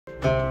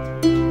Hi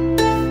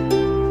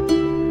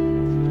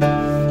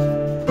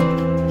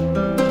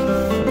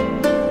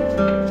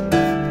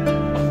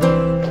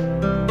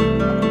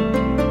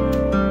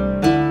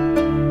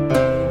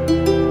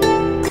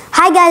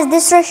guys,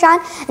 this is Reeshan,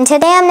 and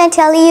today I'm going to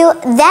tell you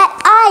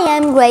that I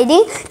am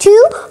grading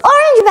 2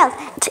 orange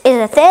belts. It is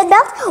a third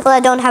belt. Well,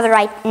 I don't have it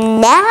right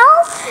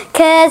now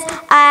because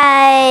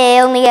I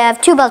only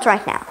have 2 belts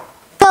right now.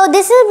 So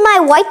this is my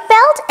white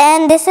belt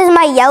and this is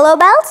my yellow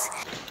belt.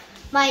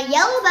 My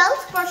yellow belt,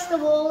 first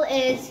of all,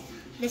 is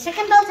the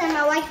second belt, and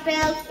my white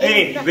belt is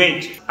Hey,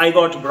 wait. I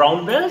got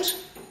brown belt.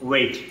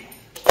 Wait.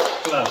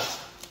 Plus.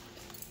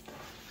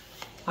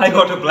 I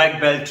got a black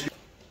belt too.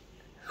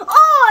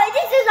 Oh,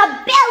 this is a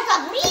belt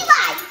of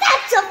Levi.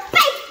 That's a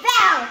fake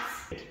belt.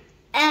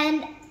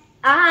 And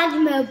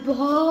I'm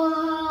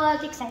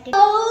बहुत excited.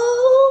 So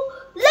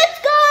let's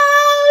go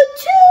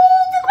to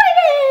the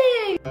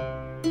grading.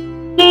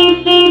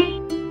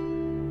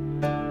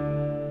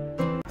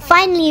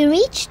 Finally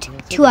reached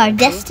to our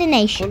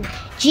destination,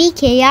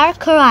 GKR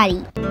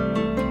Karate.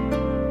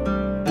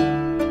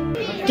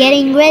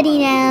 Getting ready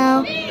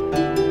now.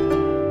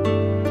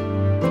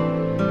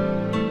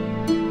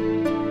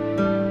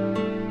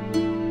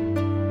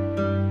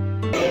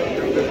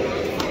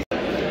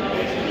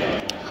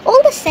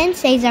 All the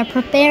senseis are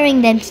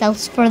preparing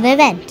themselves for the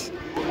event.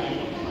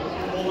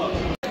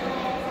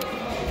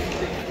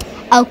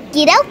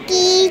 Okie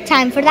dokie,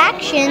 time for the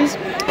actions.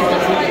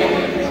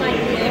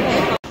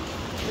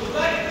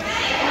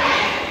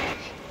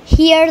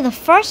 Here, the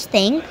first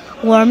thing,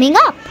 warming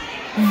up.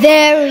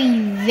 Very,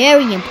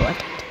 very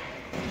important.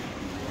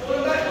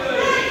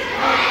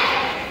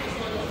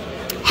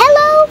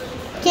 Hello,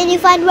 can you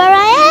find where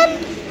I am?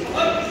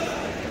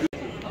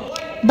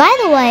 By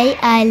the way,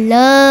 I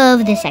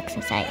love this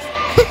exercise.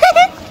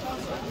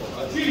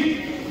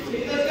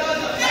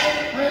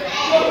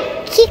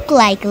 Kick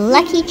like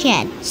Lucky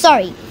Chan.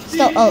 Sorry,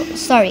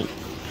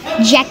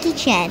 Jackie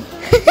Chan.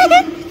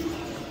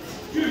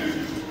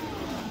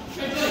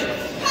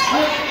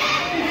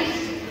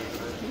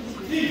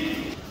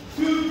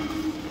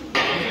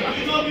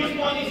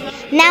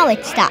 Now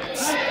it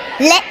starts.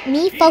 Let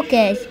me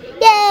focus.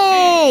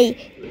 Yay!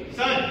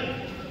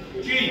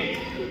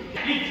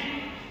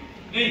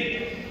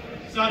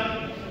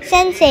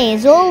 Sensei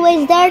is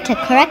always there to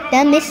correct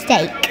the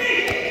mistake.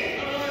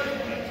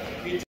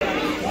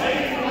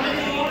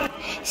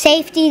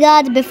 Safety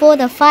guards before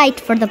the fight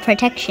for the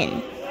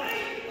protection.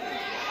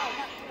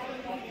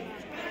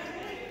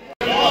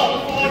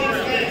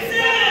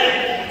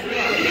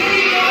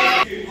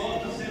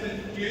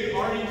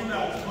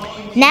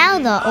 Now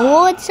the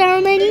award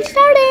ceremony is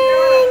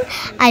starting.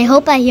 I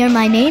hope I hear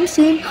my name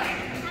soon.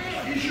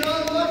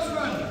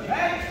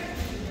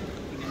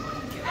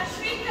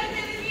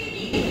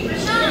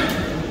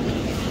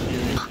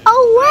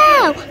 Oh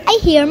wow, I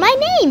hear my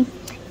name.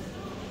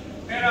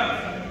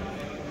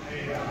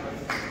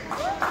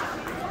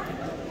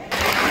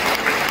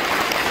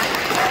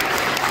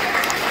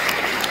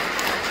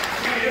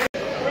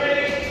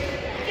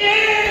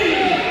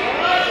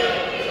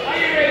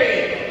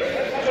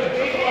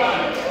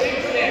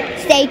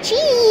 Say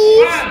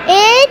cheese!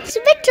 It's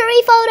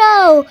victory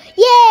photo!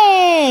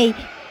 Yay!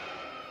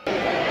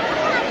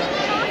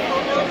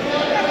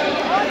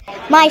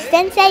 My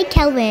sensei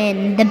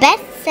Kelvin, the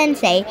best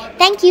sensei.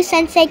 Thank you,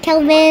 Sensei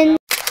Kelvin.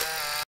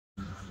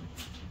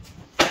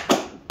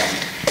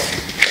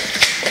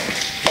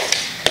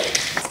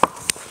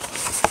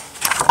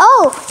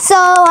 Oh, so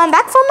I'm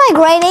back from my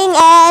grading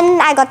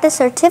and I got the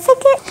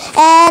certificate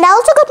and I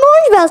also got more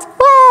orange belts.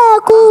 Wow,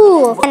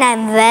 cool. And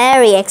I'm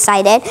very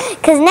excited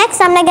because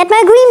next I'm gonna get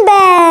my green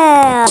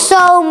belt.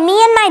 So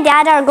me and my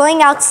dad are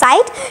going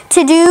outside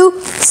to do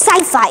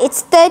sci-fi.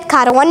 It's third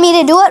kata. Want me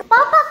to do it?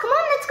 Papa, come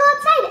on, let's go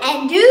outside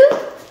and do.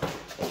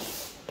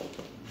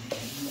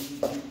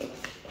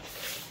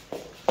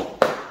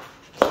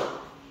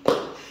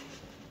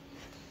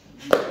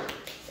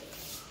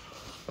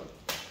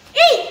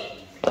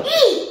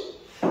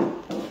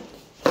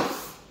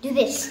 Do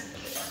this.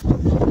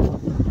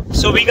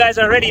 So we guys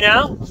are ready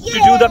now to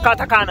do the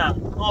katakana.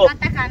 Oh,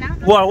 Katakana.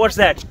 wow, what's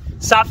that?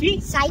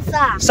 Safi?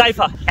 Saifa.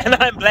 Saifa. And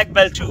I'm black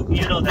belt too.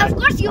 You know that. Of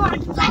course you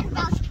want black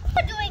belt.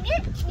 You're doing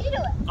it. You do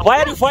it. Why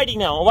are you fighting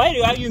now? Why are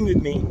you arguing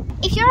with me?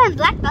 If you're on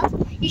black belt,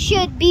 you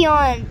should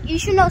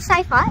know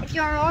Saifa. If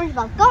you're on orange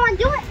belt, go on,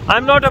 do it.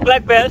 I'm not a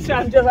black belt.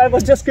 I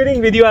was just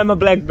kidding with you. I'm a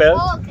black belt.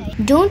 Oh, okay.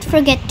 Don't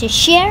forget to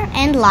share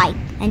and like.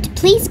 And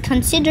please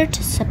consider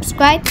to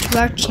subscribe to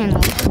our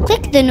channel.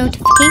 Click the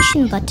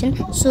notification button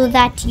so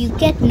that you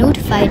get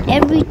notified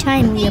every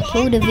time we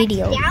upload a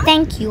video.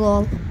 Thank you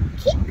all.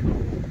 Kick.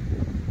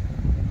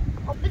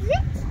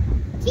 Opposite.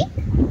 Kick.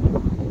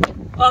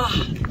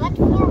 Butt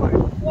forward.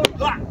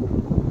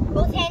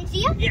 Both hands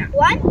here. Yeah.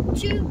 1,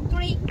 2,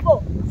 3,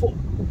 4. 4.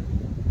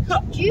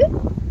 2.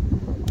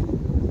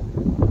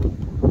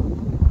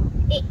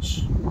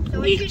 H. So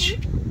what you H. do?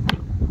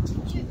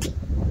 2.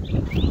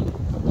 Yeah.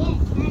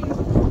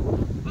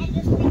 And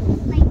just make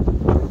this like.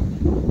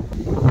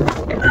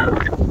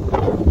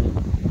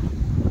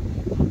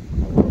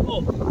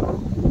 Oh.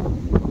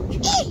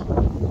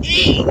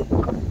 You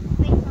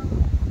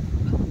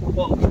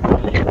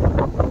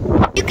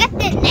get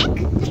the neck,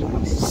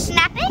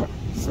 snap it,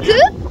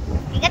 scoop.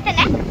 You get the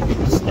neck,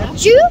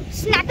 chew,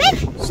 snap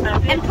it,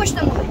 and push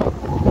them away.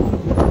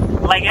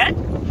 Like that?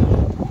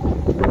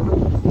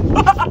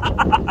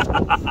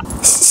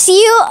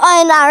 See you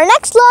on our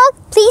next vlog.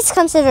 Please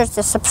consider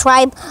to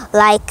subscribe,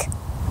 like,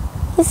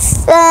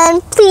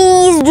 and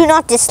please do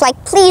not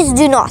dislike. Please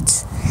do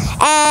not.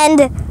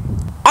 And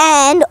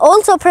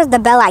also press the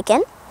bell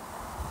icon.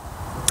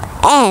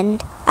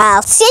 And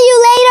I'll see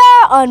you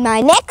later on my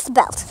next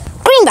belt.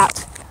 Green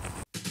belt.